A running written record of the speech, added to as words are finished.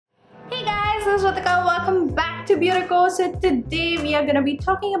guys, this is Fruitilicious. Welcome back to BeautiCo. So today we are going to be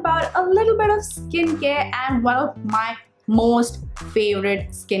talking about a little bit of skincare and one of my most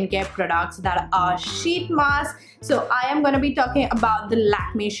favorite skincare products that are sheet masks. So I am going to be talking about the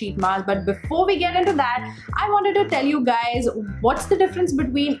Lakme sheet mask, but before we get into that, I wanted to tell you guys what's the difference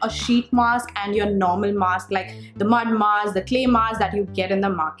between a sheet mask and your normal mask, like the mud mask, the clay mask that you get in the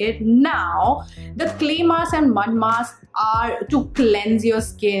market. Now, the clay mask and mud mask are to cleanse your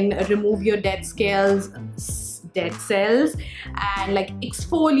skin, remove your dead cells, and like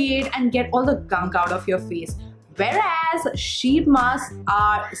exfoliate and get all the gunk out of your face. Whereas sheet masks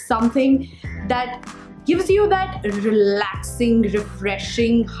are something that gives you that relaxing,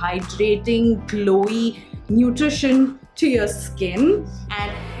 refreshing, hydrating, glowy nutrition to your skin,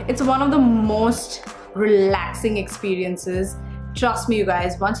 and it's one of the most relaxing experiences. Trust me, you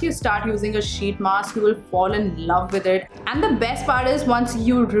guys, once you start using a sheet mask, you will fall in love with it. And the best part is, once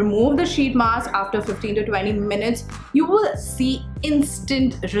you remove the sheet mask after 15 to 20 minutes, you will see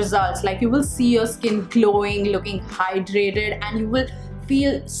instant results. Like, you will see your skin glowing, looking hydrated, and you will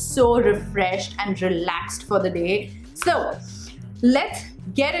feel so refreshed and relaxed for the day. So let's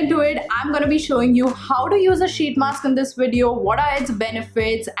get into it. I'm going to be showing you how to use a sheet mask in this video, what are its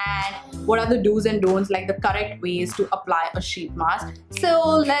benefits, and what are the do's and don'ts, like the correct ways to apply a sheet mask.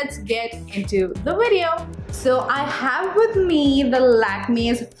 So let's get into the video. So I have with me the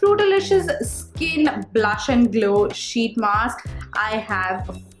Lakme's Fruitilicious Skin Blush and Glow Sheet Mask. I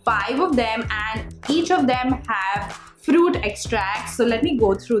have 5 of them and each of them have fruit extracts. So let me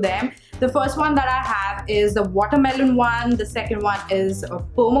go through them. The first one that I have is the watermelon one. The second one is a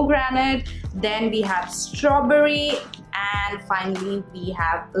pomegranate. Then we have strawberry, and finally we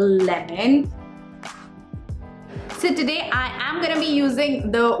have lemon. So today I am going to be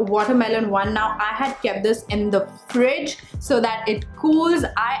using the watermelon one. Now, I had kept this in the fridge so that it cools.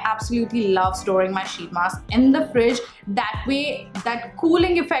 I absolutely love storing my sheet mask in the fridge. That way, that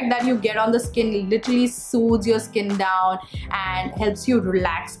cooling effect that you get on the skin literally soothes your skin down and helps you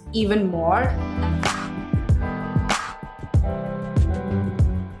relax even more.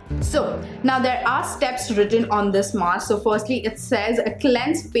 So now there are steps written on this mask. So firstly, it says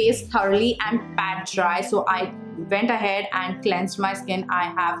cleanse face thoroughly and pat dry. So I went ahead and cleansed my skin. I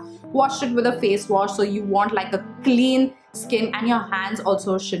have washed it with a face wash. So you want like a clean skin, and your hands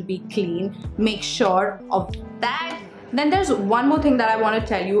also should be clean. Make sure of that. Then there's one more thing that I want to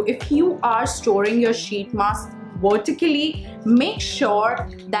tell you. If you are storing your sheet mask vertically, make sure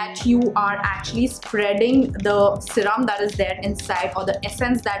that you are actually spreading the serum that is there inside, or the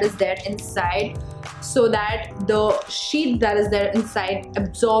essence that is there inside, so that the sheet that is there inside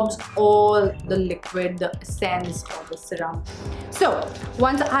absorbs all the liquid, the essence of the serum. So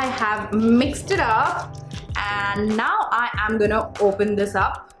once I have mixed it up, and now I am gonna open this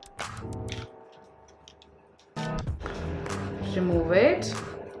up, remove it.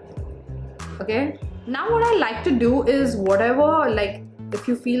 Okay, now what I like to do is, whatever, like if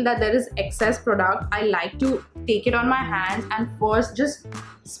you feel that there is excess product, I like to take it on my hands and first just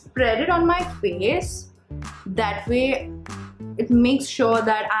spread it on my face. That way it makes sure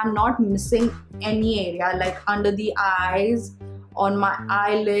that I'm not missing any area, like under the eyes, on my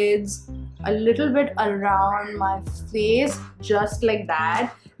eyelids, a little bit around my face, just like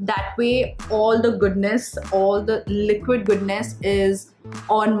that. That way all the goodness, all the liquid goodness is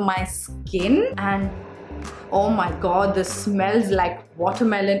on my skin. And oh my god, this smells like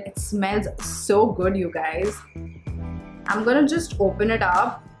watermelon. It smells so good, you guys. I'm gonna just open it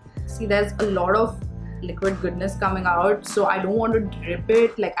up. See, there's a lot of liquid goodness coming out, so I don't want to drip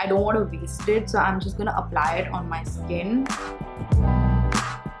it, like I don't want to waste it, so I'm just gonna apply it on my skin.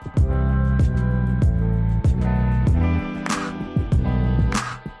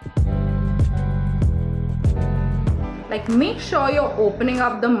 Like, make sure you're opening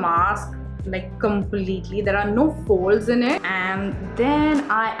up the mask like completely. There are no folds in it. And then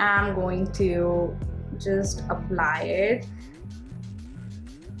I am going to just apply it.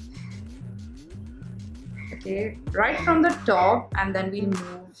 Okay, right from the top, and then we'll move.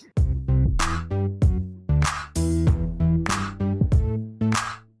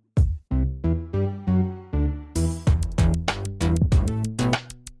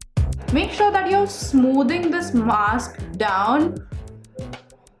 Make sure that you're smoothing this mask down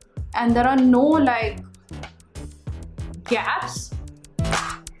and there are no like gaps.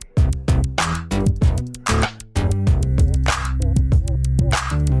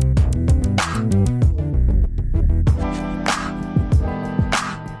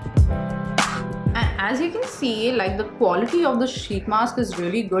 As you can see, like the quality of the sheet mask is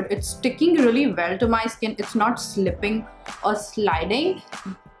really good. It's sticking really well to my skin. It's not slipping or sliding.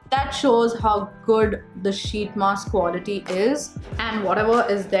 that shows how good the sheet mask quality is. And whatever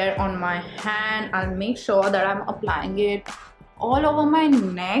is there on my hand, I'll make sure that I'm applying it all over my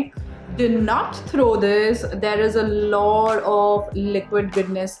neck. Do not throw this. There is a lot of liquid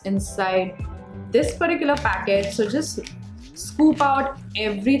goodness inside this particular package, so just scoop out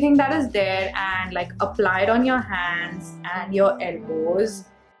everything that is there and like apply it on your hands and your elbows.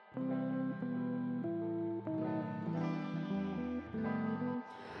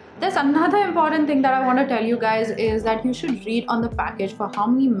 There's another important thing that I want to tell you guys is that you should read on the package for how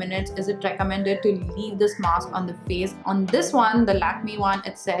many minutes is it recommended to leave this mask on the face. On this one, the Lakme one,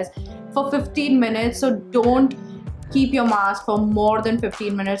 it says for 15 minutes, so don't keep your mask for more than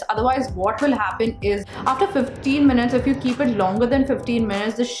 15 minutes. Otherwise, what will happen is after 15 minutes, if you keep it longer than 15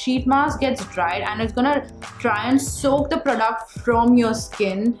 minutes, the sheet mask gets dried and it's gonna try and soak the product from your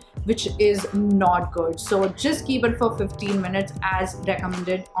skin, which is not good. So just keep it for 15 minutes as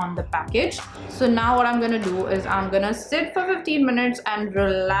recommended on the package. So now what I'm gonna do is I'm gonna sit for 15 minutes and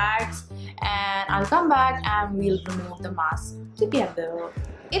relax, and I'll come back and we'll remove the mask together.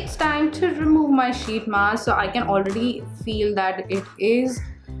 It's time to remove my sheet mask. So I can already feel that it is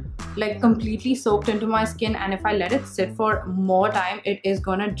like completely soaked into my skin, and if I let it sit for more time, it is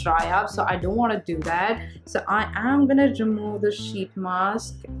gonna dry up. So I don't want to do that. So I am gonna remove the sheet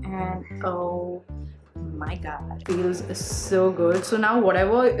mask, and oh my god, it feels so good. So now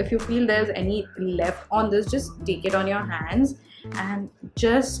whatever, if you feel there's any left on this, just take it on your hands and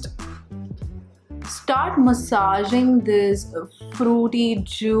just start massaging this fruity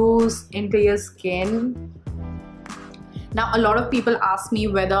juice into your skin. Now a lot of people ask me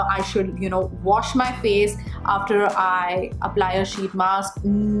whether I should, wash my face after I apply a sheet mask.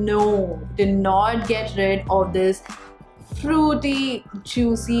 No, do not get rid of this fruity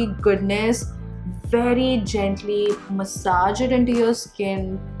juicy goodness. Very gently massage it into your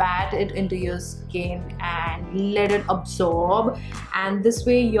skin, pat it into your skin and let it absorb, and this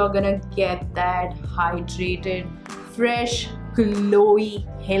way you're gonna get that hydrated, fresh, glowy,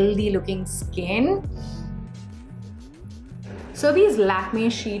 healthy looking skin. So these Lakme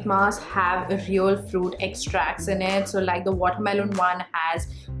sheet masks have real fruit extracts in it. So like the watermelon one has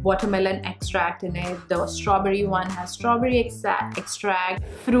watermelon extract in it, the strawberry one has strawberry extract.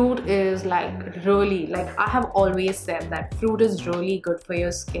 Fruit is really, I have always said that fruit is really good for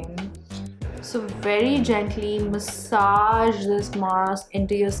your skin. So very gently massage this mask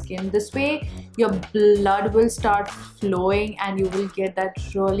into your skin. This way your blood will start flowing and you will get that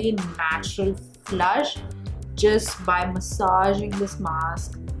really natural flush just by massaging this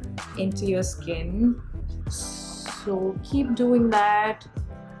mask into your skin. So keep doing that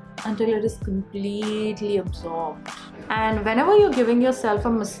until it is completely absorbed. And whenever you're giving yourself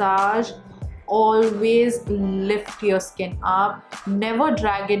a massage, always lift your skin up. Never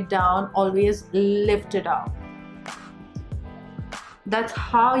drag it down, always lift it up. That's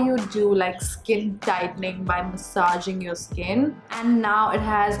how you do skin tightening, by massaging your skin. And now it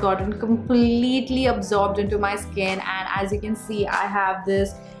has gotten completely absorbed into my skin, and as you can see, I have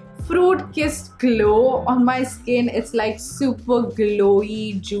this fruit kissed glow on my skin. It's super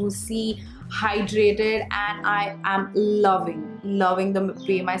glowy, juicy, hydrated, and I am loving the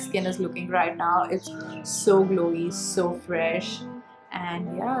way my skin is looking right now. It's so glowy, so fresh.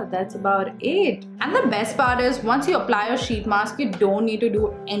 And yeah, that's about it. And the best part is, once you apply your sheet mask, you don't need to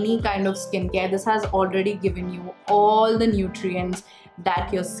do any kind of skincare. This has already given you all the nutrients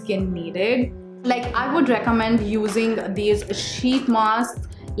that your skin needed. I would recommend using these sheet masks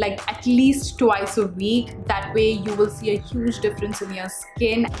at least twice a week. That way you will see a huge difference in your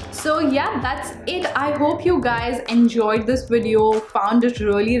skin. So yeah, that's it. I hope you guys enjoyed this video, found it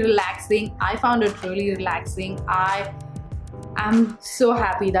really relaxing. I found it really relaxing. I'm so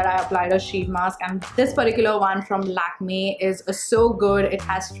happy that I applied a sheet mask, and this particular one from Lakme is so good. It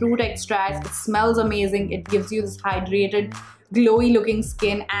has fruit extracts, it smells amazing, it gives you this hydrated, glowy looking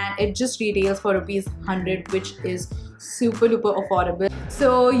skin, and it just retails for ₹100, which is super duper affordable.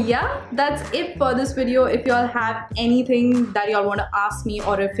 So yeah, that's it for this video. If y'all have anything that y'all want to ask me,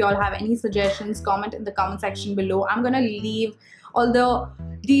 or if y'all have any suggestions, comment in the comment section below. I'm gonna leave all the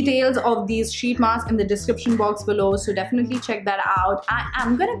details of these sheet masks in the description box below, so definitely check that out. I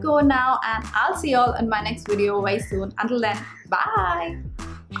am gonna go now, and I'll see y'all in my next video very soon. Until then, bye.